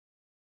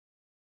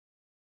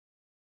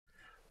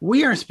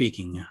We are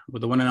speaking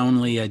with the one and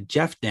only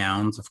Jeff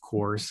Downs, of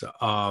course,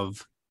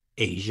 of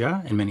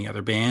Asia and many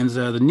other bands.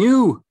 The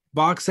new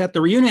box set, the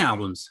reunion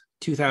albums,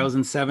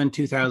 2007,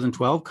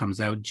 2012,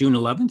 comes out June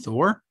 11th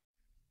or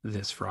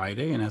this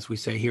Friday. And as we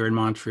say here in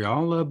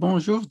Montreal,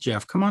 bonjour,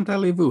 Jeff. Comment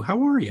allez-vous?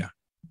 How are you?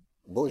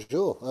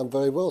 Bonjour. I'm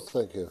very well,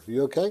 thank you.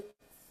 You okay?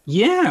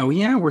 Yeah,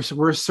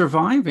 we're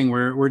surviving.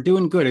 We're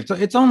doing good.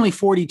 It's only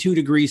 42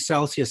 degrees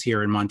Celsius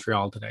here in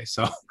Montreal today,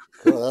 so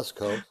Oh, that's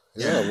cold.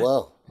 Yeah,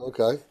 wow.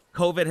 Okay.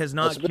 COVID has That's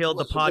not a bit. killed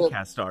the It's a bit.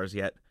 podcast stars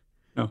yet.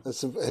 no.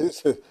 It's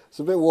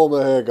a bit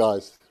warmer here,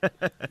 guys.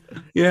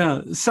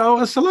 Yeah. So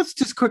let's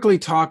just quickly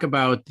talk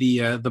about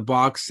the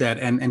box set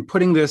and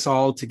putting this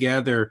all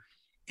together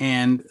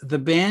and the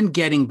band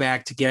getting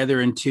back together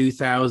in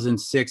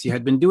 2006. You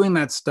had been doing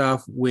that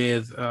stuff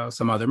with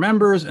some other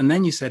members, and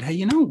then you said, "Hey,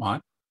 you know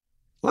what?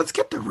 Let's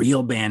get the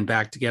real band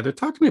back together."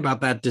 Talk to me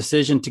about that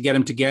decision to get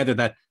them together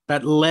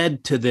that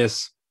led to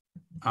this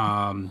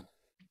um,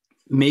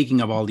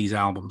 making of all these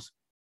albums.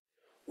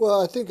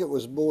 Well, I think it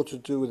was more to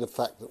do with the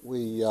fact that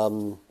we'd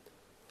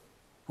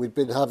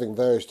been having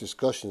various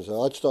discussions.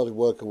 I'd started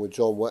working with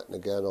John Wetton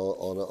again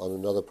on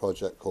another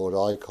project called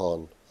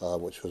Icon,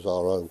 which was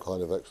our own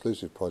kind of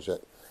exclusive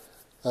project,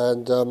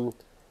 and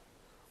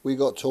we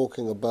got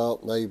talking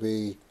about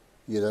maybe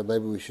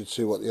we should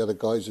see what the other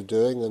guys are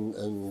doing,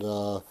 and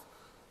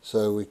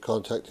so we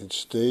contacted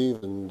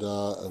Steve and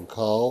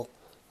Carl,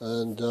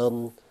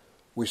 and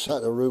we sat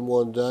in a room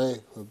one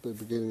day at the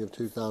beginning of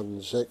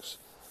 2006,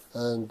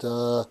 and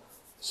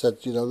said,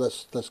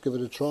 let's give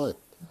it a try.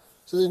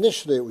 So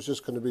initially it was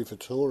just going to be for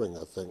touring.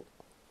 I think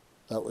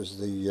that was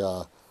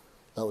the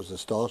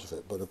start of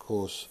it. But of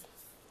course,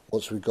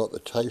 once we got the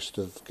taste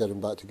of getting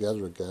back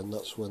together again,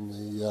 that's when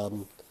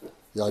the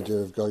idea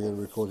of going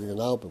and recording an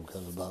album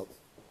came about.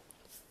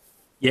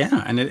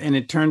 Yeah, and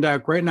it turned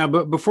out great. Now,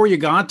 but before you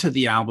got to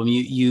the album,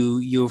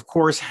 you of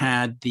course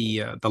had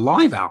the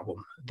live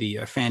album, the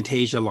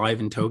Fantasia Live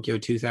in Tokyo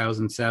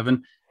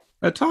 2007.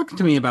 Talk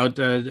to me about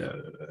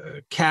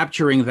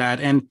capturing that,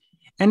 and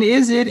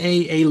is it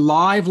a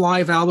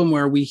live album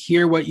where we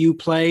hear what you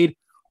played,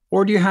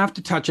 or do you have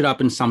to touch it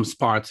up in some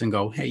spots and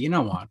go, hey, you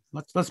know what?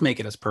 Let's make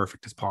it as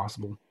perfect as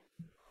possible.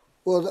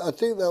 Well, I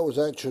think that was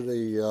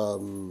actually,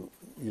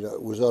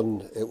 it was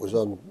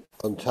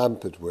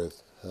untampered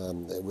with.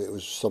 It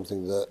was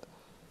something that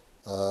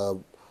uh,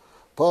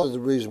 part of the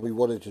reason we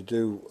wanted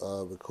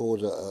to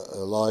record a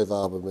live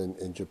album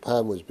in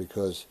Japan was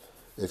because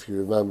if you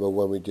remember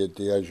when we did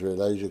the Asia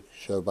in Asia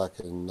show back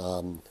in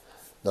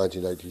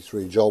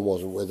 1983, John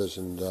wasn't with us,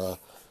 and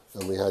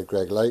we had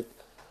Greg Lake,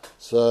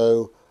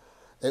 so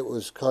it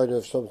was kind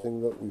of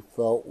something that we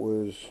felt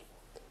was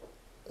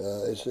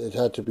it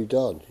had to be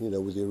done,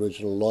 with the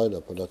original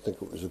lineup, and I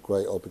think it was a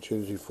great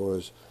opportunity for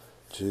us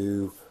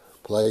to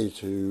play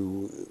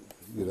to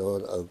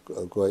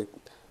a great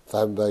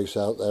fan base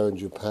out there in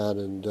Japan,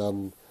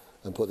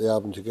 and put the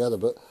album together.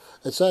 But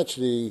it's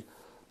actually,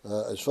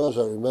 as far as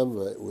I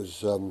remember, it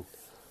was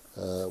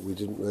we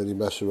didn't really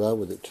mess around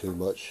with it too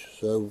much.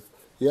 So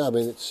yeah, I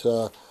mean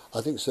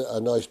I think it's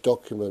a nice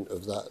document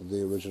of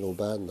the original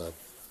band now.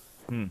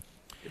 Hmm.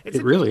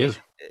 It really is.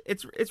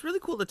 It's really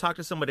cool to talk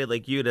to somebody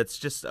like you that's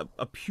just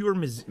a pure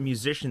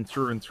musician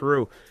through and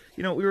through.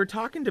 We were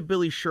talking to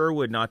Billy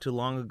Sherwood not too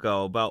long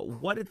ago about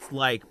what it's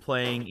like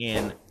playing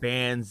in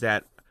bands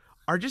that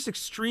are just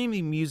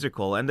extremely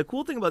musical. And the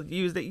cool thing about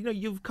you is that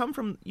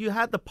you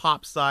had the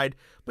pop side,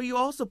 but you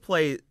also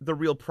play the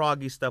real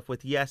proggy stuff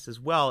with Yes as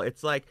well.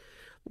 It's like,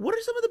 what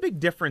are some of the big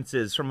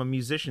differences from a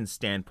musician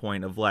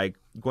standpoint of like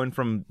going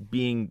from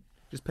being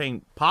just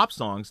playing pop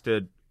songs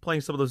to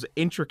playing some of those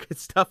intricate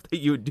stuff that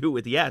you would do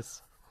with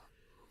Yes?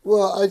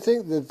 Well, I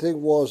think the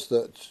thing was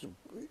that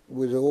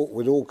we'd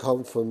all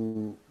come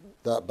from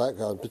that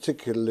background,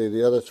 particularly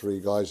the other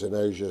three guys in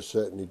Asia,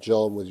 certainly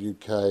John with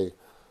UK,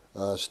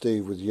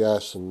 Steve with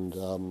Yes, and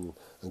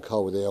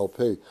Carl with the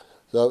LP.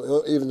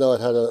 So even though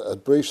I'd had a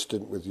brief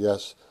stint with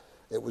Yes,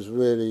 it was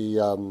really,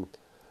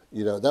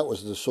 that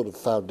was the sort of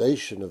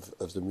foundation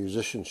of the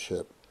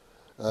musicianship.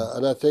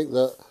 And I think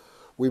that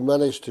we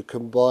managed to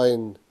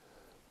combine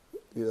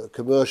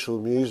commercial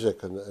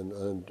music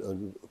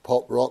and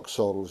pop rock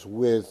songs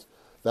with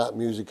that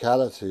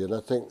musicality. And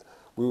I think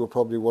we were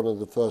probably one of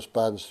the first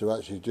bands to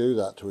actually do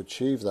that, to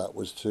achieve that,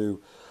 was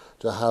to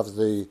have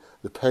the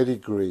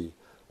pedigree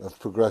of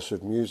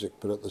progressive music,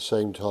 but at the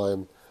same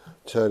time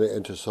turn it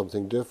into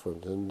something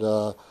different. And,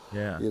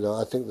 Yeah.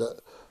 I think that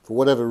for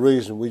whatever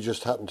reason, we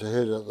just happened to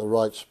hit it at the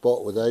right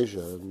spot with Asia.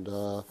 And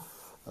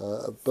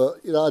but,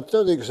 I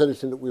don't think it's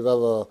anything that we've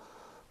ever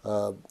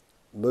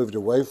moved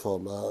away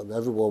from.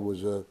 Everyone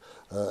was a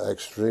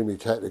extremely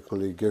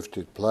technically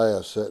gifted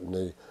player.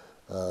 Certainly,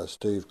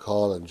 Steve,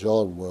 Carl, and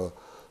John were,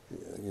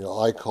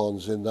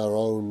 icons in their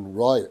own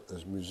right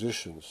as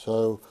musicians.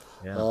 So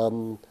Yeah.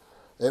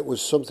 it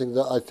was something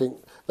that I think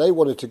they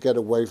wanted to get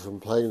away from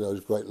playing those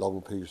great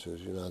long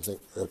pieces. I think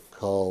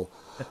Carl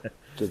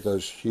did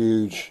those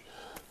huge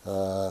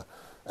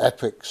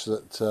epics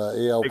that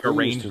Big ELP used to do,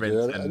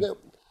 arrangements and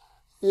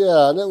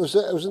Yeah, and it was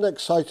an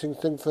exciting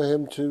thing for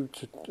him to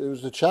it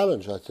was a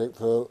challenge, I think,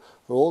 for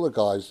all the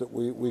guys that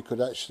we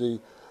could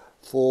actually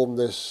form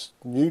this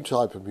new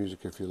type of music,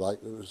 if you like.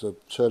 It was a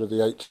turn of the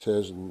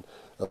 80s, and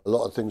a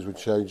lot of things were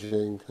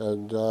changing,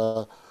 and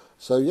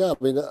so yeah, I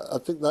mean, I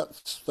think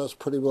that's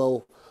pretty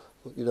well,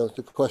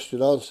 the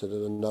question answered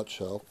in a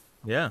nutshell.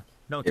 Yeah.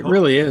 No, It totally.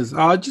 really is.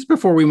 Just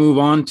before we move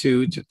on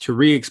to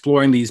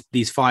re-exploring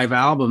these five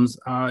albums,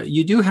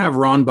 you do have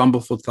Ron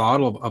Bumblefoot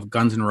Thottle of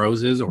Guns N'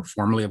 Roses, or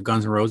formerly of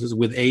Guns N' Roses,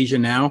 with Asia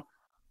Now.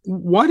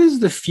 What is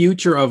the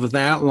future of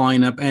that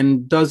lineup,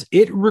 and does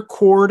it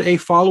record a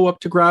follow-up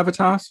to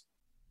Gravitas?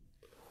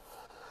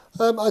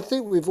 I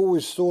think we've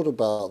always thought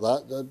about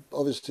that.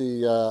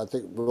 Obviously, I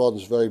think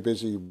Ron's very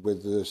busy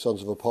with the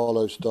Sons of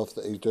Apollo stuff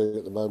that he's doing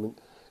at the moment.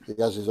 He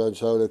has his own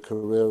solo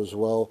career as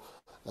well,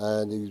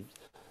 and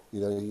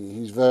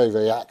he's very,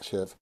 very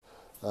active.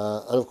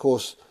 And of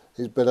course,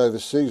 he's been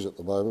overseas at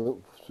the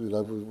moment.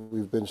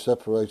 We've been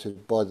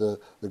separated by the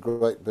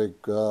great big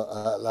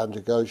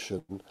Atlantic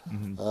Ocean.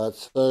 Hmm.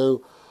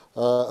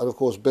 And of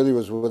course, Billy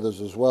was with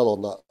us as well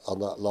on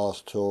that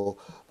last tour.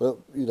 But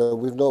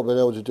we've not been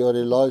able to do any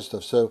live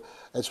stuff. So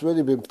it's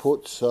really been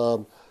put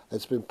on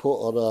in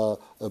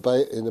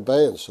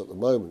abeyance at the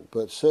moment.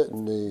 But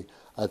certainly,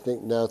 I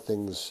think now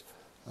things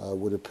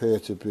would appear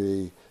to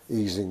be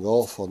easing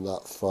off on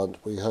that front.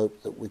 We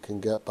hope that we can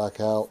get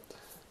back out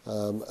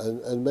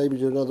and maybe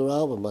do another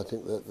album. I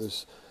think that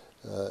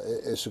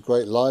it's a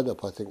great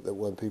lineup. I think that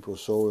when people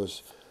saw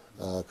us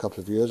a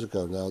couple of years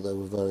ago now, they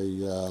were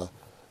very,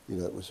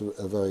 it was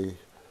a very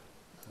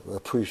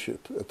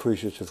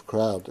appreciative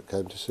crowd that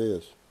came to see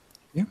us.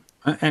 Yeah,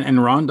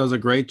 and Ron does a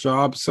great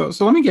job. So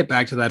let me get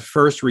back to that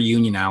first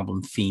reunion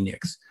album,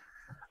 Phoenix.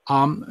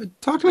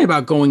 Talk to me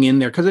about going in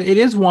there, because it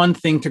is one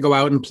thing to go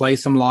out and play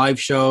some live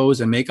shows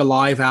and make a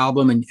live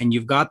album, and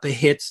you've got the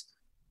hits.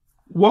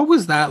 What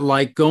was that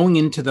like going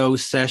into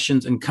those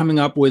sessions and coming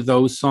up with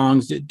those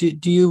songs?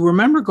 Do you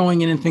remember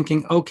going in and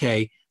thinking,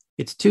 okay,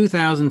 it's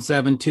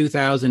 2007,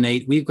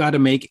 2008, we've got to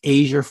make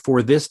Asia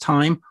for this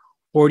time?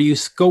 Or do you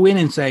go in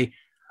and say,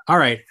 all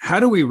right, how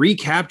do we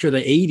recapture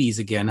the 80s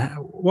again?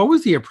 What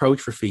was the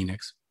approach for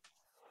Phoenix?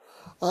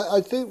 I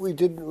think we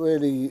didn't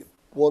really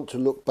want to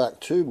look back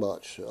too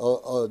much.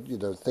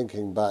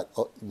 Thinking back,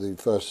 the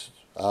first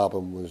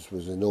album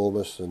was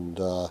enormous, and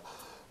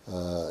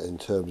in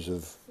terms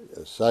of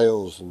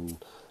sales and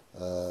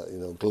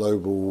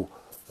global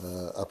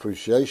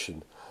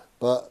appreciation.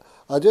 But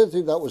I don't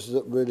think that was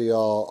really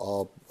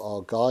our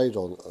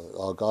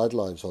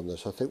guidelines on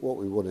this. I think what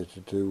we wanted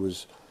to do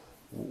was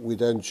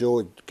we'd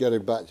enjoyed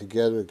getting back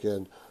together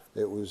again.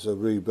 It was a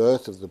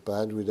rebirth of the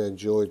band. We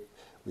enjoyed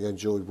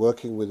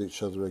working with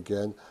each other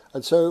again,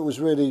 and so it was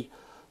really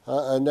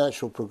a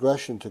natural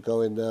progression to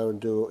go in there and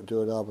do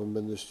an album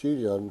in the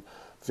studio. And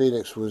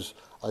Phoenix was,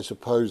 I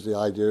suppose, the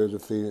idea of the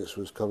Phoenix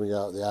was coming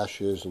out of the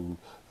ashes and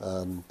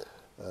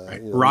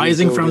Right.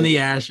 Rising from the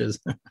ashes.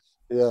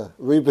 yeah,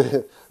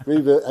 rebuild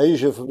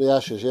Asia from the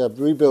ashes. Yeah,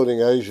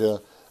 rebuilding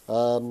Asia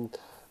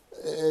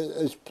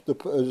is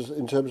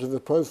in terms of the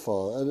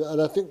profile,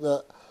 and I think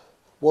that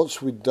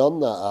once we'd done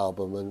that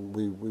album and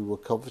we were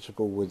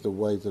comfortable with the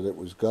way that it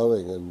was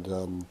going,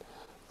 and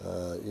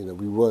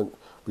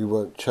we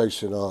weren't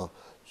chasing our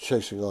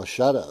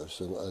shadows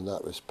in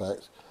that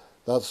respect.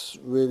 That's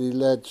really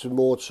led to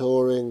more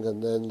touring,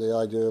 and then the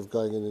idea of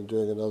going in and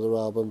doing another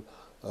album,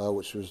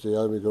 which was the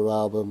Omega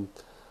album,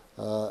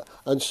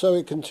 and so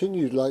it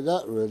continued like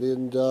that really,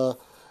 and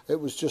it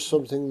was just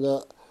something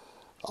that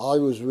I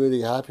was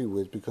really happy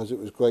with, because it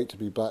was great to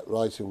be back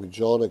writing with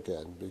John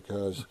again,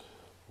 because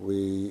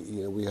we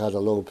had a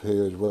long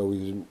period where we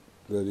didn't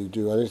really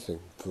do anything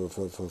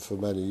for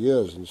many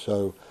years, and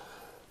so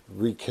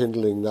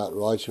rekindling that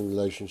writing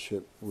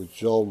relationship with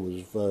John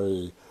was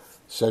very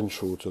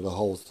central to the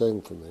whole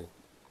thing for me.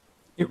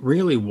 It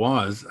really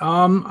was.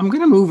 I'm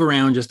going to move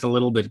around just a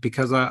little bit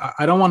because I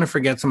don't want to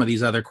forget some of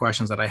these other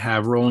questions that I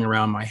have rolling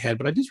around my head,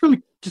 but I just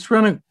want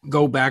to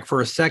go back for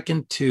a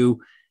second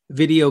to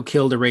Video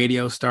Killed a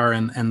Radio Star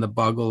and the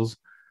Buggles.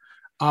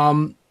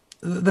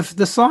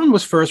 The song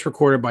was first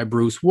recorded by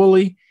Bruce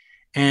Woolley,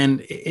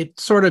 and it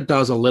sort of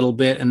does a little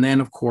bit, and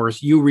then of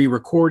course you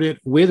re-record it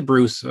with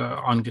Bruce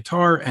on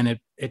guitar, and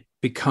it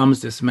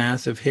becomes this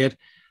massive hit.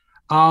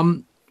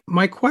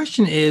 My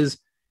question is,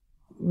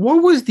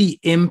 what was the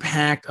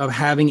impact of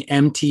having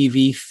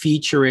MTV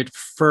feature it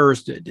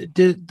first?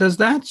 Does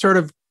that sort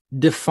of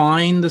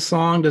define the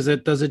song? Does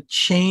it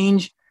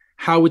change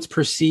how it's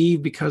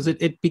perceived, because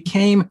it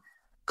became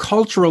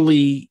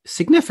culturally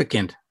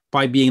significant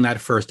by being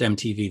that first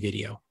MTV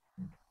video?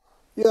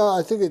 Yeah,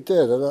 I think it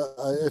did, and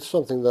it's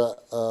something that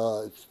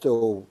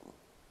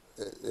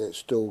it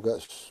still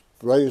gets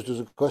raised as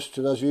a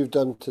question, as you've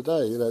done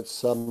today.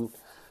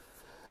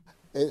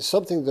 It's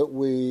something that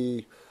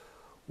we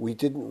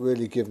didn't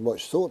really give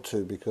much thought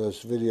to,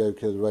 because Video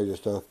Killed the Radio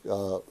Star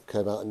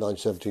came out in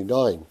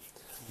 1979,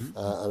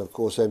 and of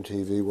course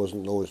MTV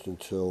wasn't launched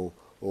until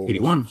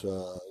August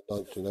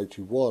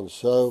 1981.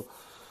 So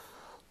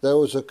there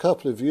was a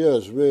couple of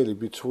years really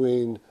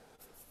between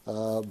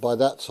by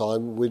that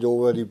time we'd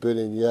already been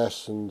in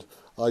Yes, and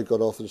I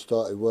got off and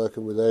started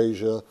working with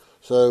Asia.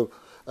 So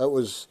it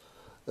was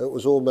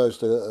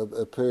almost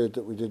a period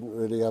that we didn't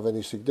really have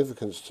any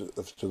significance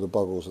to the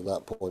Buggles at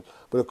that point.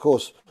 But of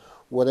course,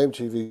 when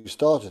MTV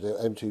started it,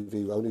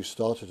 MTV only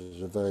started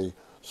as a very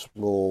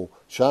small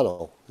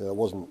channel. You know, it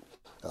wasn't.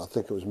 I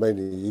think it was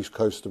mainly East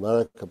Coast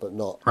America, but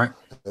not. Right.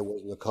 It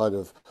wasn't a kind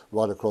of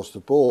right across the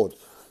board.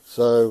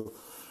 So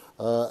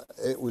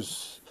it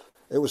was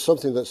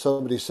something that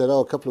somebody said,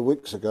 oh, a couple of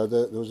weeks ago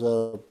there was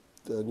a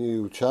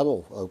new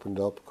channel opened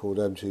up called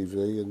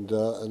MTV, and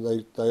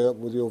they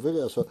opened with your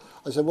video. So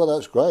I said, well,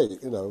 that's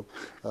great,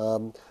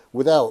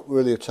 without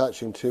really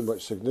attaching too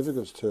much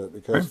significance to it,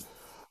 because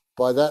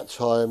by that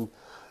time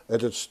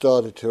it had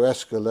started to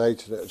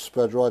escalate and it had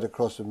spread right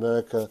across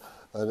America,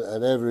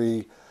 and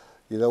every,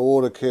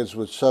 all the kids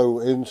were so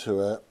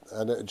into it,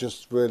 and it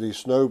just really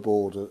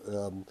snowballed.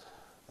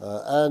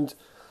 And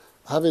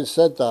having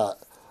said that,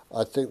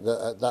 I think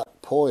that at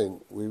that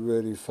point we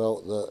really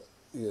felt that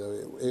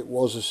it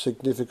was a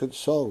significant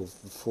song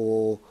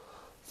for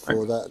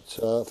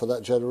that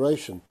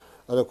generation.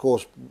 And of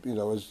course,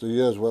 as the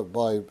years went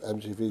by,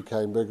 MTV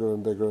came bigger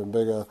and bigger and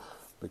bigger,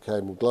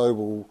 became a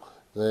global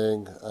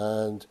thing,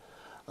 and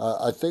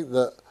I think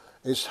that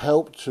it's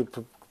helped to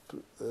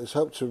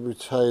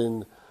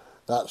retain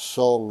that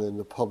song in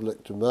the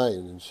public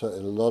domain in a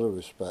lot of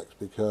respects,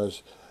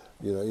 because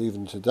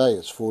even today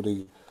it's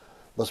 40,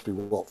 must be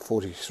what,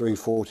 43,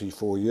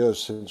 44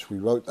 years since we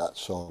wrote that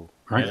song.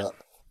 Right.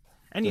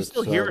 And you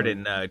still hear it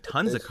in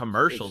tons of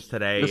commercials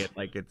today.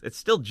 Like it's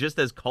still just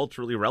as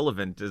culturally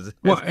relevant as it's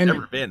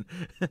ever been.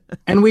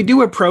 And we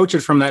do approach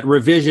it from that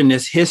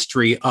revisionist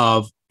history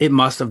of it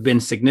must have been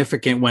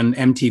significant when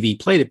MTV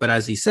played it. But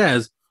as he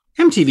says,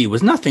 MTV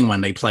was nothing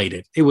when they played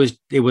it. It was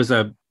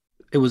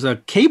a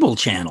cable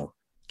channel,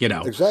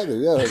 Exactly,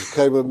 yeah. It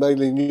came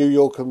mainly New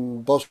York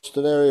and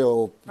Boston area,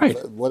 or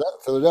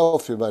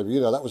Philadelphia, maybe.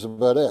 That was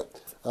about it.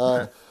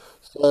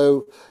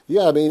 So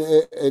yeah, I mean,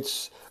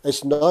 it's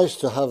nice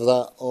to have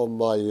that on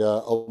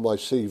my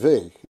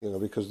CV,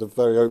 because the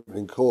very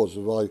opening chords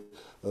are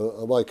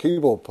my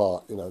keyboard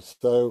part,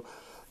 So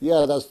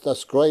yeah,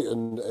 that's great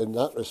in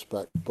that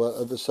respect.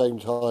 But at the same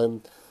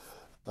time,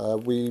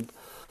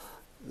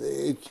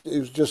 it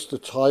was just the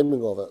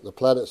timing of it. The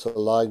planets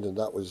aligned, and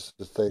that was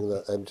the thing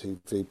that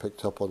MTV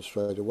picked up on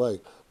straight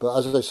away. But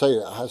as I say,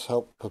 it has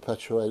helped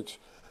perpetuate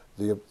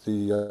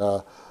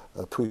the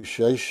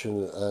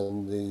appreciation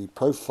and the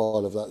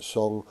profile of that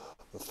song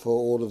for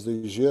all of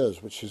these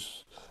years, which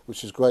is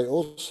great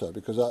also,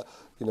 because I'm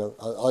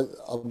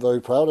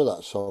very proud of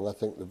that song. I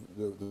think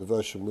the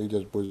version we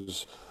did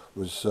was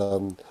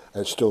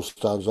it still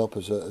stands up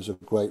as a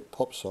great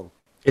pop song.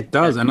 It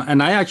does,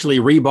 and I actually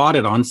rebought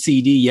it on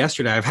CD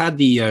yesterday. I've had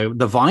the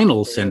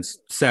vinyl since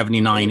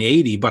 79,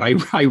 80, but I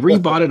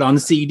rebought it on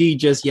CD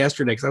just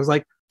yesterday because I was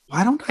like,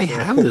 why don't I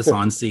have this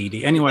on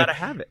CD? Anyway, you gotta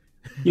have it.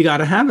 You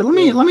gotta have it.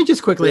 Let me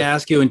just quickly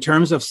ask you in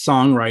terms of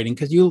songwriting,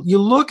 because you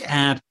look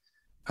at,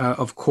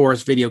 of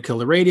course, Video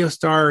Killed the Radio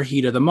Star,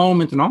 Heat of the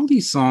Moment, and all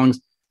these songs.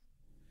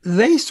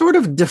 They sort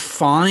of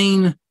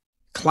define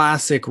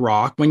classic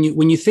rock. When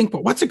you think,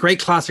 well, what's a great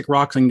classic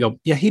rock song? You go,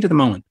 yeah, Heat of the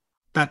Moment.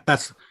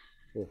 That's.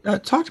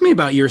 Talk to me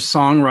about your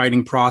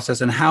songwriting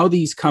process and how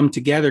these come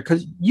together,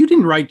 because you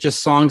didn't write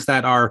just songs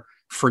that are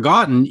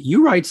forgotten.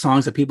 You write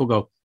songs that people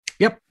go,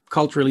 yep,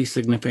 culturally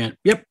significant.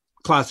 Yep,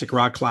 classic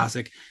rock,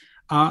 classic.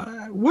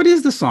 What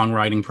is the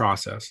songwriting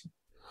process?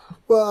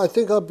 Well, I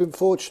think I've been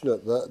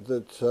fortunate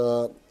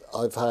that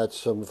I've had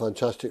some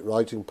fantastic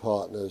writing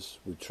partners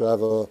with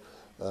Trevor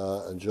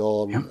and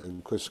John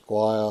and Chris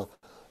Squire,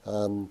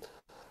 even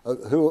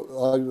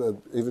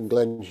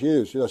Glenn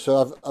Hughes.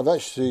 So I've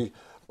actually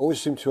always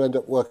seem to end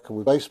up working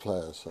with bass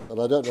players, and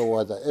I don't know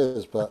why that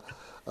is, but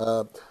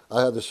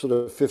I had this sort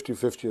of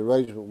 50-50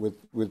 arrangement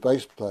with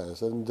bass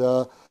players, and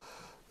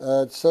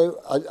so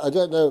I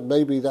don't know,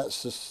 maybe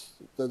that's just,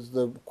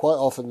 quite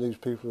often these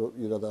people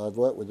that I've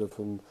worked with are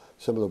from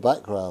similar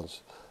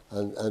backgrounds,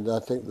 and I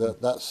think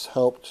that's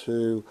helped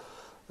to,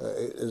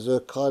 is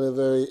a kind of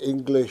very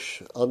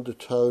English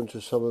undertone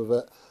to some of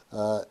it.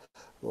 I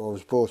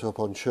was brought up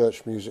on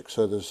church music,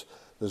 so there's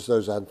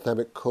those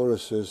anthemic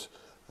choruses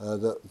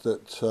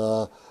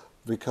that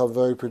become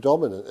very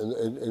predominant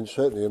in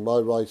certainly in my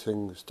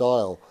writing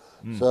style.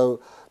 So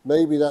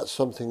maybe that's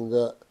something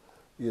that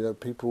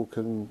people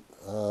can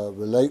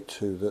relate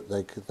to, that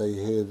they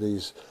hear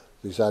these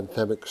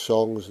anthemic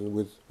songs and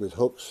with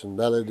hooks and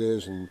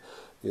melodies and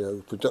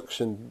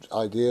production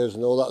ideas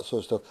and all that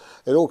sort of stuff.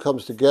 It all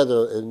comes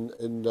together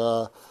in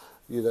the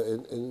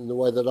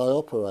way that I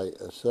operate.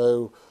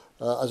 So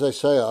as I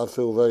say, I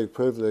feel very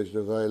privileged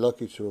and very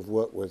lucky to have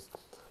worked with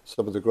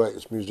some of the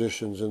greatest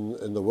musicians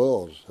in the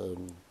world.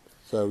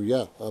 So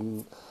yeah,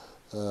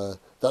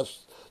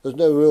 there's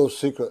no real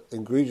secret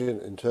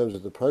ingredient in terms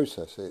of the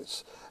process.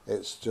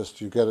 It's just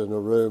you get in a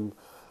room,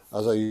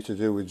 as I used to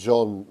do with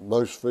John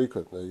most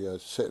frequently.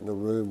 Sit in a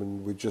room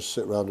and we just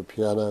sit around a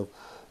piano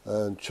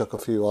and chuck a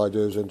few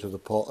ideas into the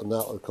pot, and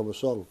that would come a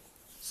song.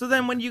 So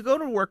then when you go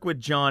to work with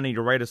Johnny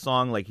to write a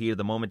song like Heat of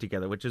the Moment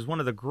together, which is one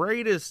of the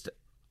greatest,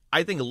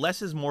 I think,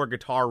 less is more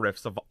guitar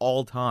riffs of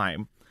all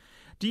time,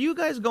 do you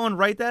guys go and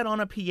write that on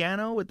a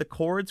piano with the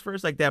chords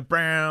first, like that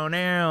brown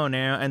now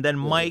now, and then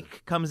Yeah.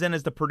 Mike comes in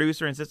as the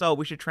producer and says, "Oh,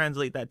 we should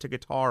translate that to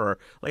guitar," or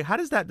like how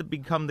does that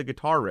become the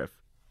guitar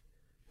riff?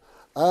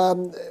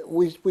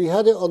 We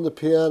had it on the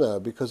piano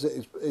because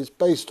it's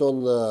based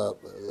on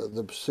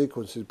the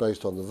sequence is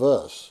based on the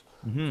verse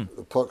Hmm.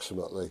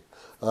 approximately.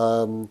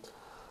 Um,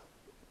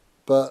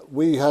 but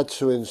we had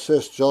to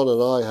insist, John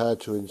and I had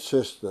to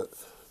insist that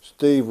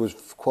Steve was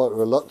quite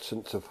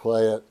reluctant to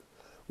play it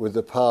with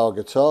the power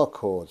guitar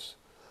chords,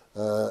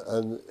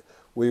 and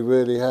we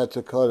really had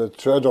to kind of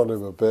tread on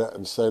him a bit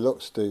and say,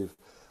 "Look, Steve,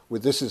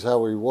 this is how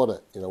we want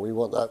it. You know, we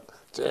want that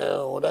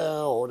down,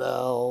 down,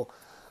 down."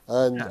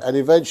 Yeah. And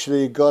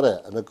eventually he got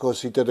it, and of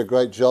course he did a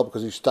great job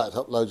because he stacked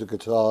up loads of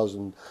guitars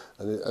and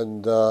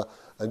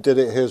did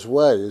it his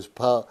way, his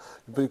power.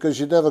 Because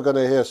you're never going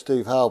to hear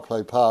Steve Howe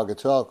play power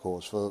guitar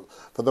chords for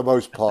the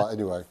most part,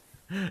 anyway.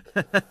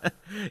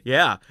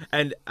 Yeah,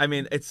 and I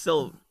mean, it's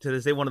still to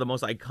this day one of the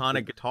most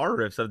iconic guitar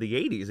riffs of the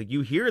 '80s. Like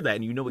you hear that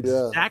and you know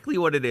Yeah, exactly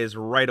what it is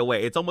right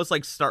away. It's almost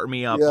like "Start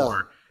Me Up" yeah.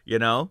 or you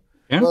know.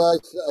 Yeah. Well,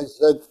 I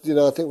said, you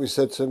know, I think we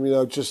said to him, you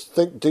know, just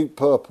think Deep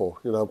Purple,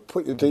 you know,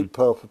 put your Mhm. Deep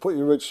Purple, put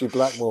your Richie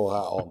Blackmore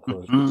hat on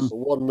for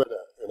 1 minute,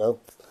 you know.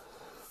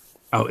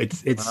 Oh,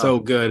 it's Wow. so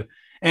good.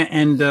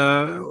 And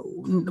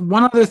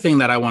one other thing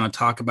that I want to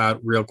talk about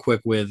real quick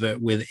with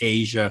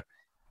Asia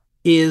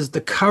is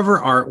the cover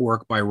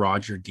artwork by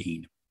Roger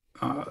Dean.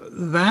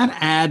 That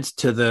adds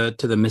to the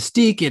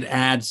mystique. It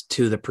adds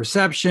to the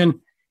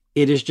perception.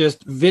 It is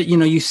just you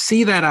know, you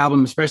see that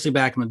album, especially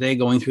back in the day,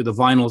 going through the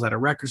vinyls at a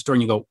record store,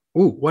 and you go,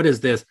 "Ooh, what is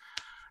this?"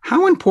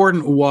 How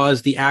important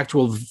was the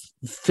actual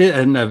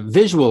and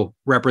visual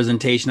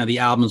representation of the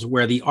albums,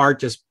 where the art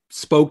just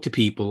spoke to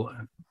people?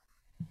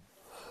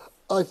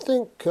 I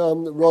think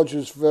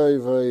Roger's very,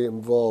 very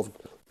involved.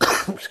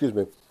 Excuse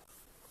me.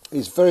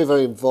 He's very,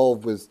 very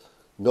involved with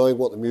knowing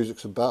what the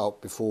music's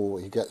about before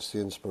he gets the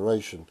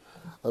inspiration.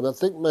 And I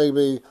think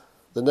maybe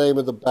the name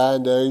of the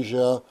band,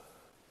 Asia,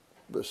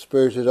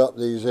 spirited up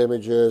these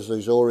images,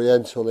 these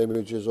oriental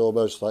images,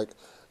 almost like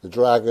the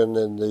dragon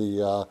in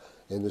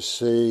the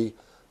sea,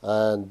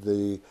 and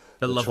The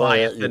you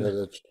Leviathan.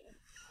 know,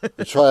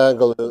 the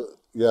triangle,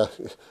 yeah,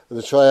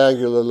 the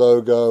triangular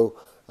logo.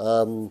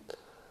 Um,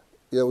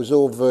 yeah, it was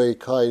all very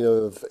kind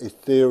of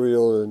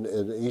ethereal and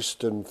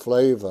Eastern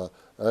flavour,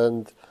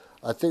 and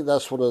I think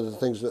that's one of the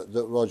things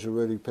that Roger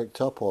really picked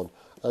up on.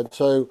 And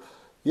so,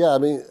 yeah, I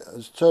mean,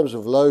 in terms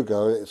of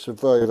logo, it's a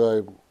very,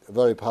 very,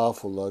 very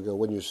powerful logo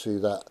when you see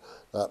that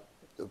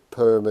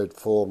pyramid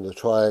form, the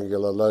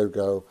triangular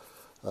logo,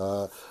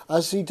 uh,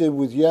 as he did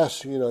with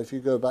Yes. You know, if you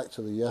go back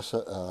to the Yes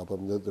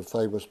album, the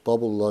famous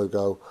bubble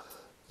logo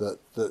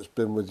that's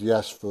been with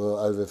Yes for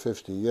over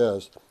 50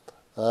 years.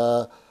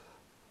 Uh,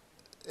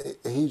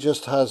 he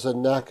just has a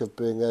knack of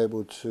being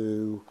able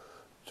to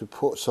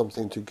put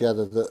something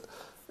together that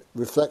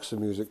reflects the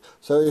music.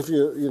 So if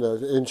you know,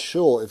 in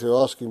short, if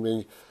you're asking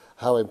me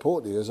how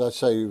important he is, I'd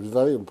say he was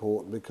very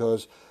important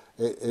because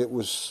it it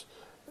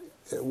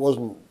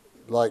wasn't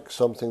like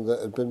something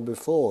that had been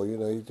before. You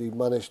know, he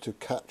managed to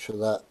capture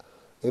that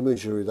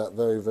imagery, that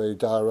very, very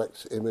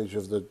direct image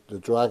of the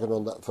dragon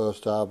on that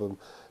first album,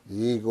 the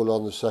eagle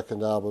on the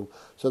second album.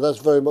 So that's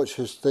very much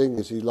his thing,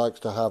 is he likes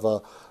to have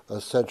a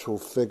central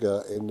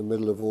figure in the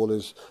middle of all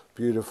his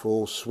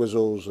beautiful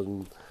swizzles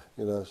and,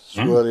 you know,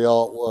 Yeah. swirly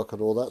artwork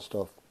and all that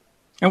stuff.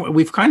 And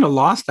we've kind of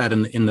lost that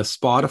in the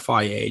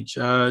Spotify age.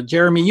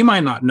 Jeremy, you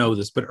might not know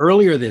this, but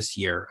earlier this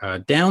year,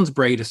 Downs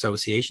Braid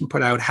Association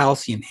put out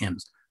Halcyon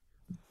Hymns,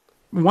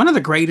 one of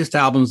the greatest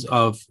albums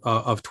of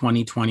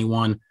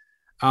 2021.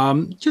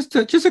 Just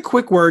a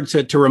quick word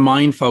to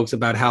remind folks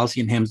about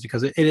Halcyon Hymns,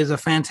 because it is a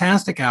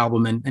fantastic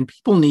album, and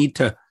people need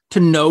to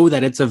know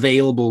that it's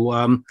available.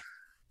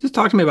 Just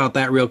talk to me about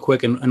that real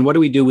quick, and what do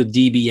we do with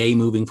DBA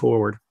moving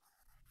forward?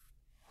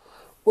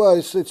 Well,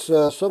 it's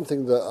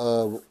something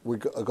that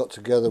I got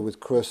together with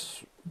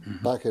Chris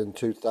Mhm. back in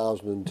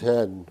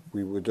 2010.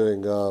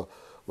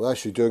 We're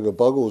actually doing a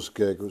Buggles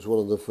gig. It was one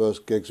of the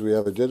first gigs we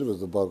ever did with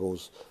the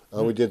Buggles,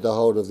 and we did the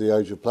whole of the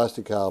Age of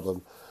Plastic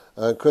album.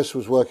 And Chris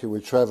was working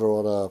with Trevor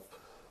on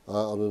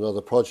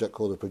another project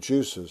called The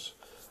Producers,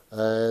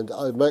 and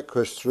I met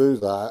Chris through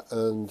that,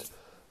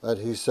 and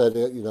he said,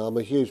 you know, I'm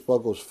a huge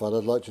Buggles fan.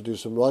 I'd like to do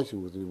some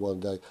writing with you one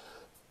day.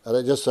 And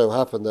it just so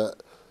happened that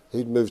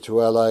he'd moved to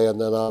LA,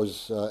 and then I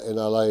was in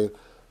LA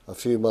a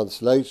few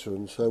months later,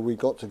 and so we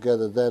got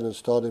together then and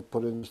started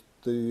putting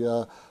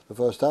the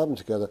first album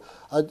together.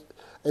 I,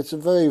 it's a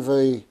very,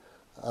 very,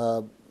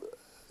 uh,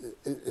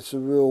 it's a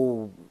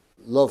real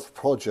love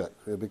project,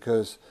 really,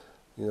 because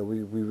you know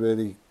we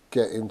really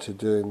get into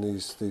doing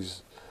these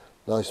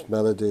nice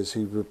melodies.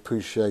 He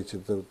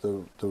appreciated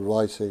the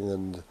writing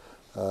and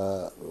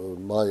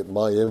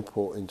my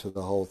input into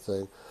the whole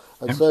thing,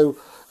 and Yeah. so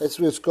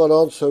it's gone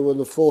on. So on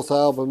the fourth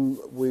album,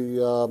 we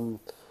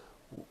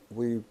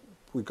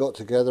we got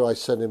together. I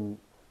sent him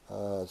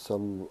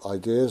some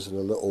ideas and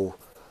a little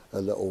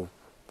a little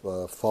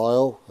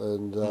file,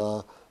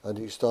 and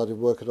he started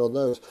working on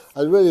those.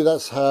 And really,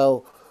 that's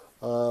how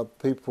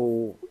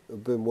people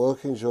have been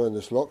working during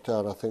this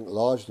lockdown. I think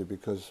largely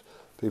because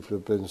people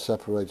have been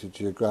separated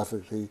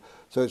geographically,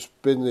 so it's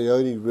been the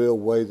only real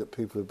way that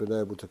people have been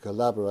able to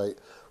collaborate,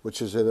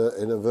 which is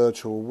in a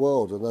virtual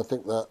world. And I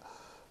think that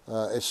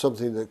it's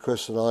something that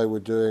Chris and I were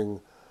doing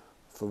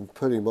from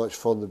pretty much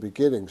from the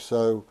beginning.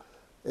 So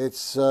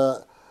it's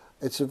a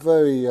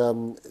very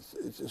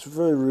it's a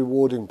very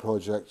rewarding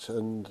project,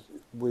 and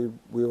we're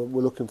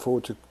looking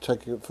forward to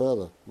taking it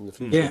further in the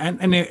future. Yeah,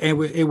 and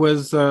it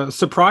was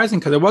surprising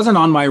because it wasn't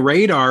on my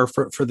radar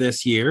for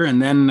this year,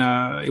 and then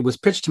it was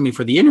pitched to me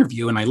for the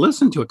interview, and I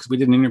listened to it because we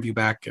did an interview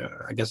back,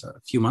 I guess, a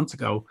few months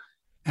ago,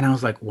 and I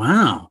was like,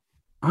 wow.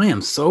 I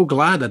am so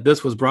glad that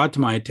this was brought to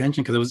my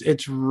attention because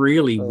it's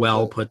really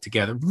well put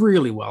together,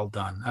 really well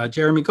done.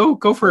 Jeremy, go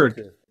for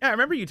it. Yeah, I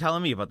remember you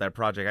telling me about that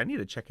project. I need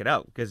to check it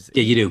out because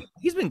yeah, you do.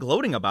 He's been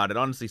gloating about it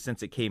honestly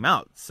since it came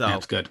out. So yeah,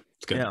 it's good.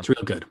 It's good. Yeah. It's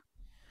real good.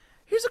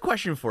 Here's a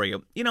question for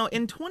you. You know,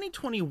 in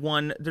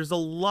 2021, there's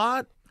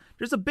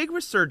a big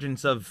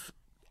resurgence of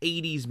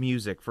 80s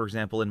music, for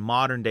example, in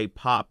modern day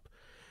pop.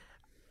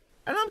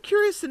 And I'm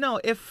curious to know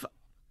if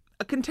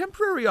a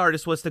contemporary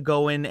artist was to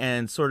go in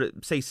and sort of,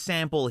 say,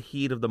 sample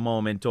Heat of the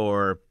Moment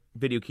or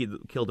Video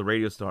Killed the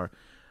Radio Star,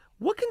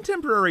 what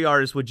contemporary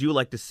artist would you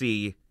like to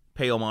see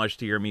pay homage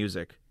to your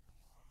music?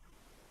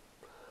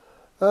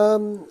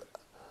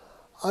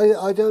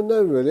 I don't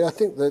know really. I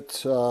think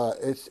that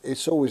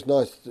it's always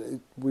nice.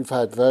 We've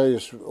had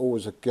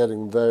always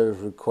getting various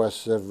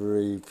requests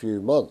every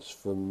few months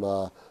from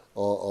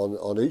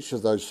on each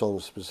of those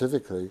songs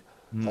specifically.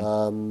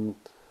 And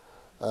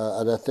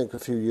I think a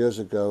few years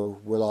ago,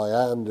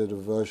 will.i.am did a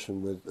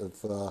version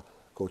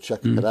called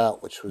Check It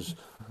Out, which was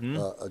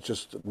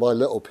just my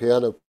little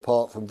piano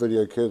part from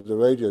Video Killed the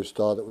Radio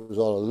Star that was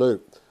on a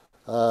loop.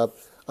 And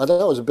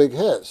that was a big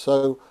hit.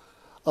 So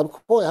I'm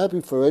quite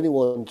happy for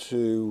anyone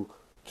to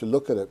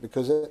look at it,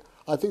 because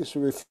I think it's a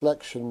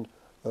reflection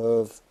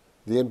of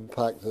the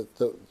impact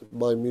that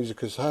my music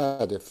has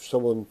had. If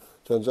someone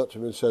turns up to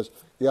me and says,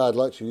 yeah, I'd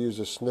like to use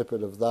a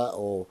snippet of that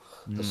or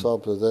a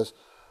sample of this,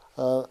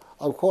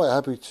 I'm quite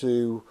happy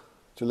to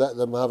let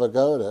them have a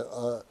go at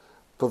it,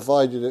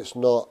 provided it's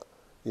not,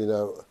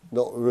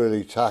 not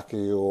really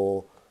tacky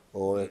or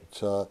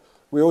it.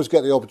 We always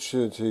get the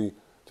opportunity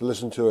to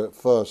listen to it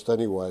first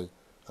anyway.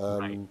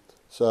 Right.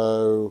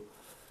 So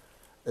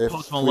if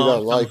Post we Malone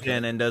don't comes like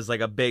in it, and does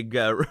like a big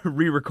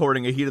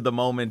re-recording of Heat of the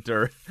Moment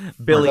or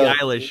Billie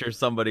Eilish or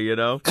somebody,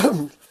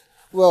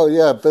 well,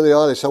 yeah, Billie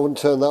Eilish, I wouldn't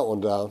turn that one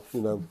down.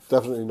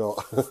 Definitely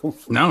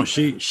not. No,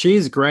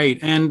 she's great,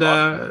 and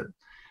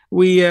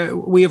we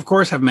of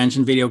course have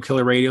mentioned Video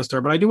Killer Radio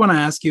Star, but I do want to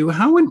ask you,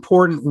 how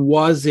important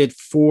was it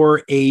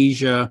for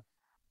Asia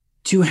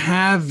to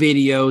have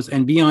videos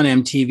and be on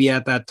MTV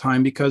at that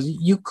time? Because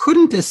you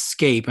couldn't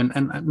escape,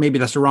 and maybe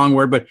that's the wrong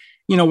word, but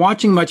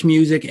watching Much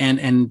Music and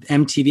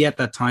MTV at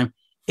that time,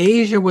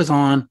 Asia was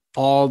on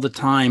all the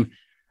time.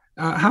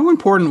 How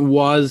important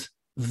was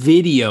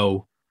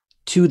video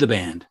to the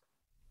band?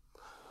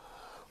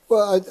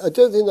 Well, I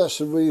don't think that's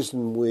the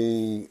reason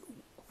we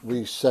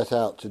set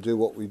out to do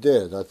what we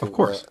did. I think, of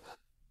course,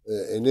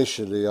 that,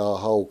 initially our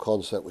whole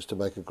concept was to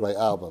make a great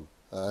album,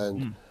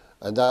 and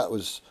that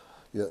was,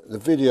 the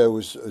video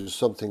was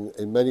something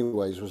in many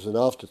ways was an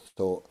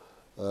afterthought.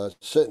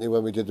 Certainly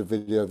when we did the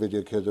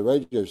Video Killed the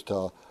Radio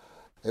Star,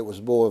 it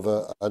was more of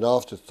an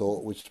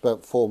afterthought. We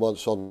spent 4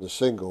 months on the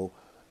single,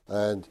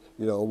 and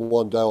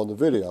one day on the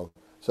video.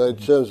 So in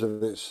terms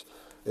of its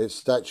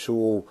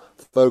actual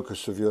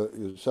focus of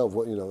yourself,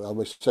 I'm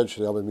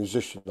a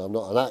musician. I'm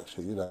not an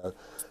actor,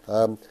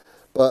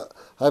 But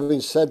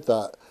having said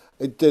that,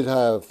 it did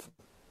have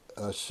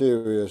a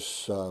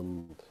serious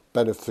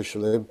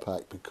beneficial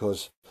impact,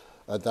 because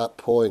at that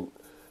point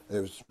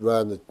it was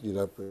around it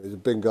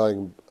had been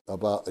going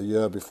about a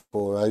year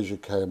before Asia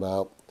came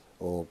out,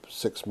 or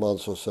 6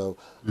 months or so,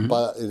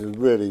 but it had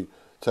really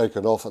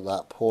taken off at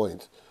that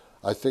point.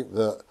 I think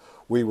that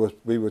we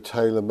were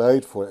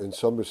tailor-made for it in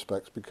some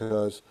respects,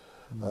 because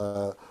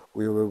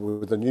we were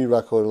with the new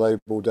record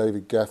label,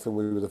 David Geffen.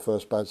 We were the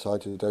first band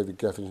signed to David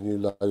Geffen's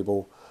new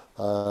label,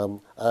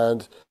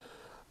 and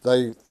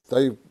they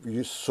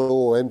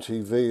saw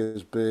MTV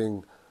as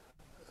being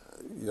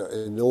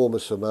an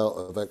enormous amount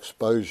of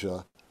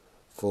exposure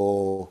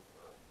for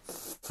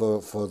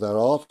their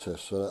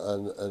artists,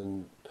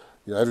 and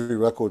every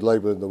record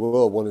label in the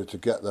world wanted to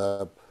get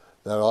their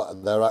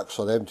acts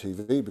on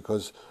MTV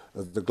because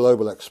the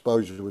global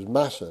exposure was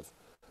massive.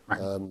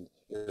 Right.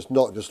 It's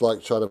not just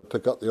like trying to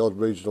pick up the odd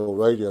regional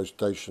radio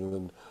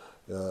station,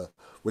 and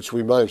which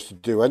we managed to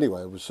do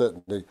anyway. It was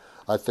certainly,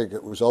 I think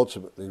it was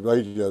ultimately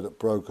radio that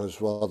broke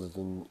us rather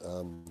than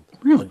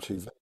Really?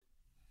 MTV.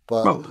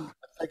 But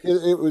I think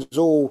it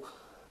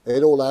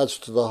all adds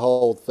to the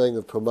whole thing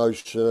of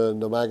promotion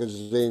and the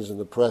magazines and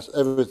the press,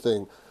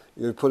 everything.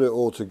 You put it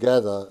all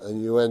together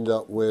and you end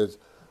up with,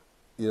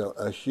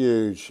 a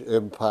huge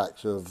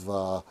impact of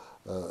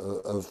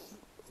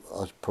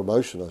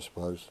promotion, I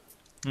suppose.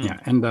 Yeah,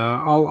 and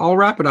I'll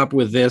wrap it up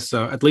with this,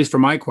 at least for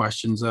my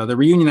questions. The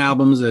reunion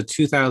albums, the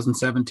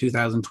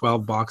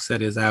 2007-2012 box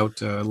set is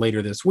out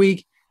later this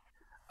week.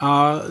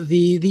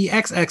 The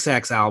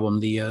XXX album,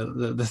 the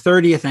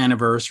 30th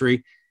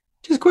anniversary.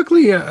 Just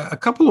quickly, a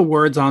couple of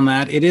words on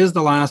that. It is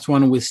the last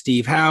one with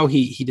Steve Howe.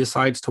 He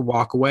decides to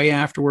walk away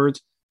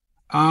afterwards.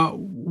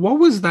 What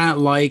was that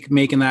like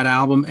making that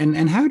album,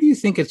 and how do you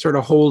think it sort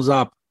of holds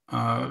up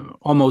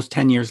almost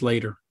 10 years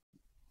later?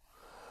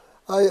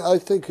 I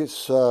think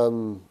it's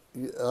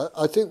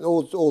I think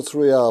all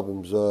three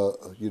albums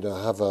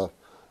have a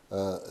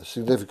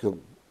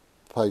significant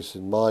place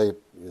in my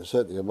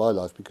certainly in my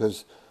life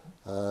because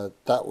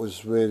that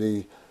was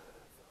really,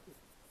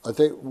 I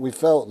think we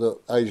felt that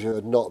Asia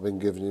had not been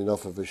given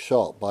enough of a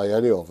shot by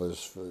any of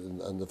us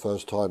and the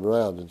first time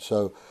around, and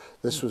so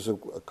this was a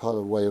kind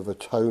of way of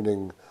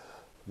atoning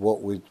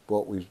what we'd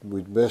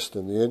missed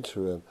in the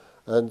interim,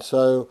 and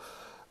so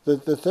the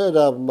third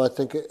album, I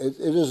think it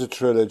is a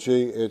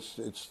trilogy. It's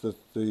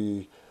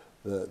the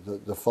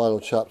final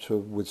chapter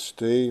with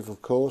Steve,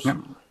 of course, Yeah.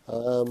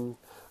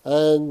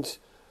 And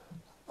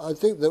I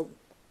think that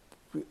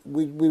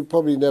we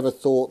probably never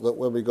thought that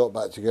when we got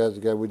back together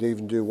again we'd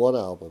even do one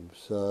album.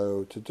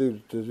 So to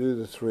do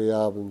the three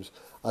albums,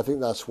 I think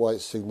that's why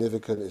it's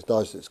significant. It's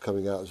nice that it's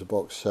coming out as a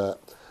box set,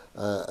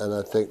 and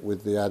I think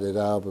with the added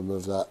album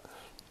of that,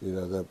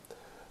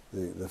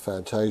 the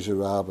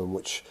Fantasia album,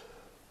 which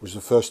was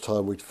the first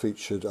time we'd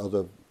featured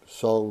other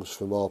songs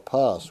from our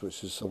past,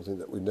 which is something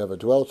that we never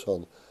dwelt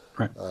on.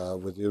 Right.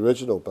 With the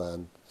original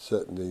band.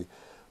 Certainly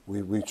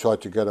we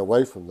tried to get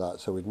away from that,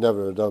 so we'd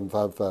never have done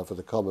Fanfare for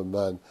the Common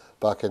Man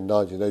back in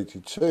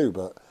 1982,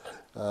 but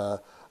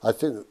I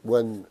think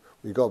when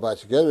we got back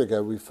together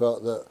again we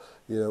felt that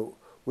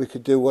we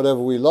could do whatever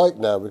we like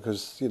now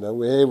because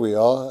here we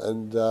are,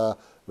 and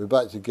we're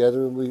back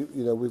together, and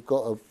we've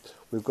got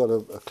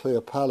a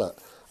clear palette,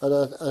 and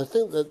I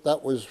think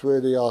that was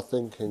really our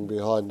thinking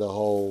behind the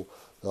whole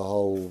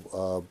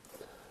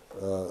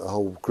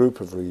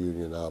group of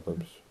reunion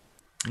albums.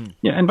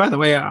 Yeah, and by the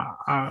way,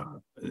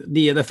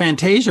 the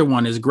Fantasia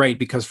one is great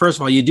because first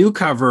of all, you do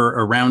cover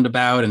a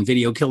Roundabout and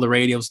Video Kill the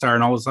Radio Star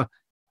and all this stuff,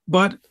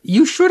 but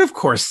you should of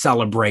course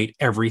celebrate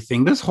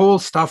everything. This whole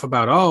stuff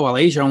about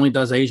Asia only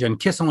does Asia and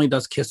Kiss only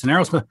does Kiss and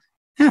Aerosmith.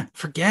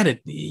 Forget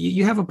it.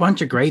 You have a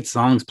bunch of great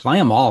songs. Play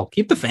them all.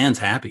 Keep the fans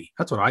happy.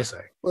 That's what I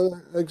say.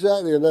 Well,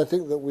 exactly, and I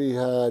think that we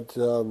had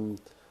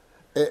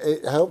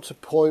it helped to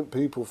point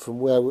people from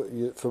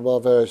from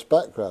our various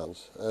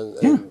backgrounds,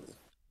 and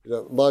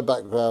my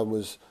background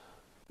was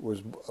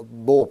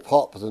more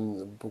pop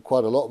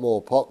quite a lot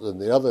more pop than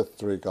the other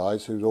three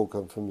guys who'd all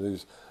come from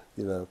these,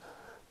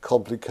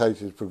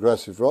 complicated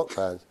progressive rock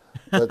bands.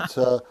 But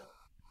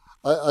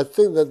I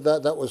think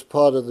that was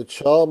part of the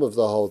charm of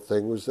the whole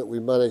thing, was that we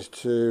managed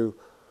to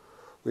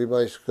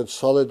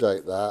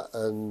consolidate that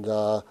and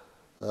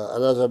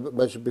as I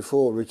mentioned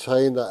before,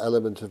 retain that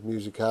element of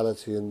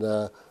musicality in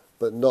there,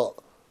 but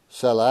not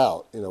sell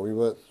out. We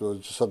weren't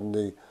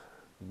suddenly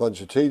a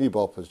bunch of teeny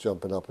boppers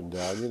jumping up and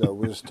down.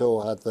 We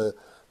still had the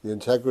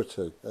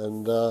integrity,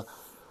 and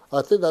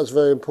I think that's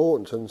very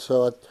important. And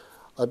so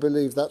I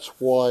believe that's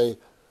why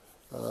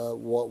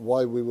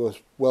we were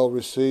well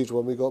received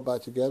when we got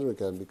back together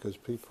again, because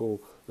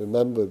people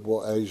remembered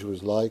what Asia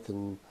was like,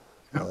 and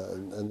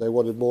they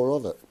wanted more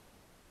of it.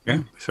 Yeah,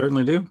 we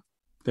certainly do.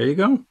 There you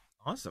go.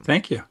 Awesome.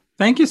 Thank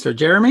you, sir.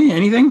 Jeremy,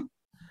 anything?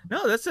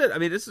 No, that's it. I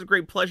mean, this is a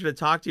great pleasure to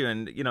talk to you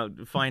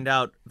and, find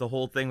out the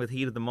whole thing with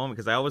Heat of the Moment,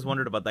 because I always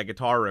wondered about that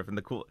guitar riff, and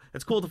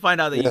it's cool to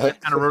find out that you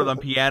kind of wrote it on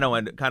piano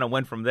and kind of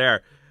went from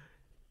there.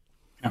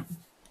 Yeah.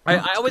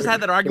 I always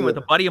had that argument with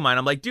a buddy of mine.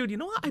 I'm like, dude, you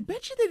know what? I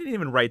bet you they didn't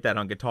even write that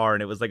on guitar,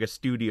 and it was like a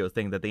studio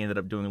thing that they ended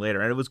up doing later.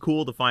 And it was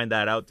cool to find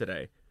that out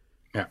today.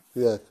 Yeah.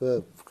 Yeah,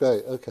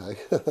 great. Okay.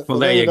 Well,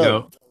 there you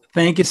go.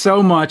 Thank you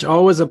so much.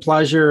 Always a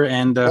pleasure.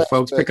 And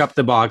folks, pick up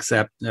the box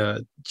set.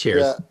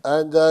 Cheers. Yeah,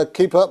 and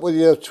keep up with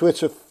your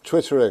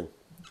twittering.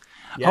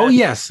 Yes. Oh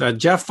yes,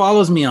 Jeff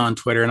follows me on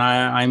Twitter, and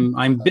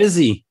I'm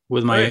busy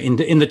with my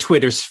in the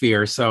Twitter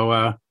sphere.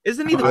 So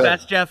isn't he the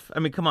best, Jeff? I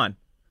mean, come on.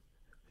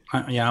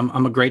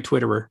 I'm a great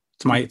Twitterer.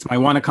 It's my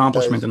one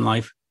accomplishment in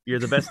life. You're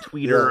the best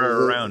tweeter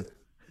around.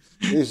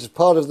 He's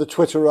part of the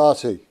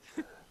Twitterati.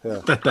 Yeah.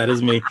 That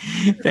is me.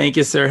 Thank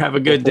you, sir. Have a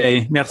good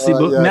day. Merci.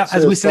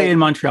 As we say in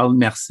Montreal,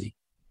 merci.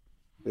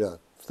 Yeah.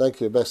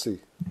 Thank you. Merci.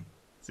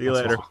 See you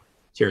later.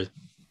 Cheers.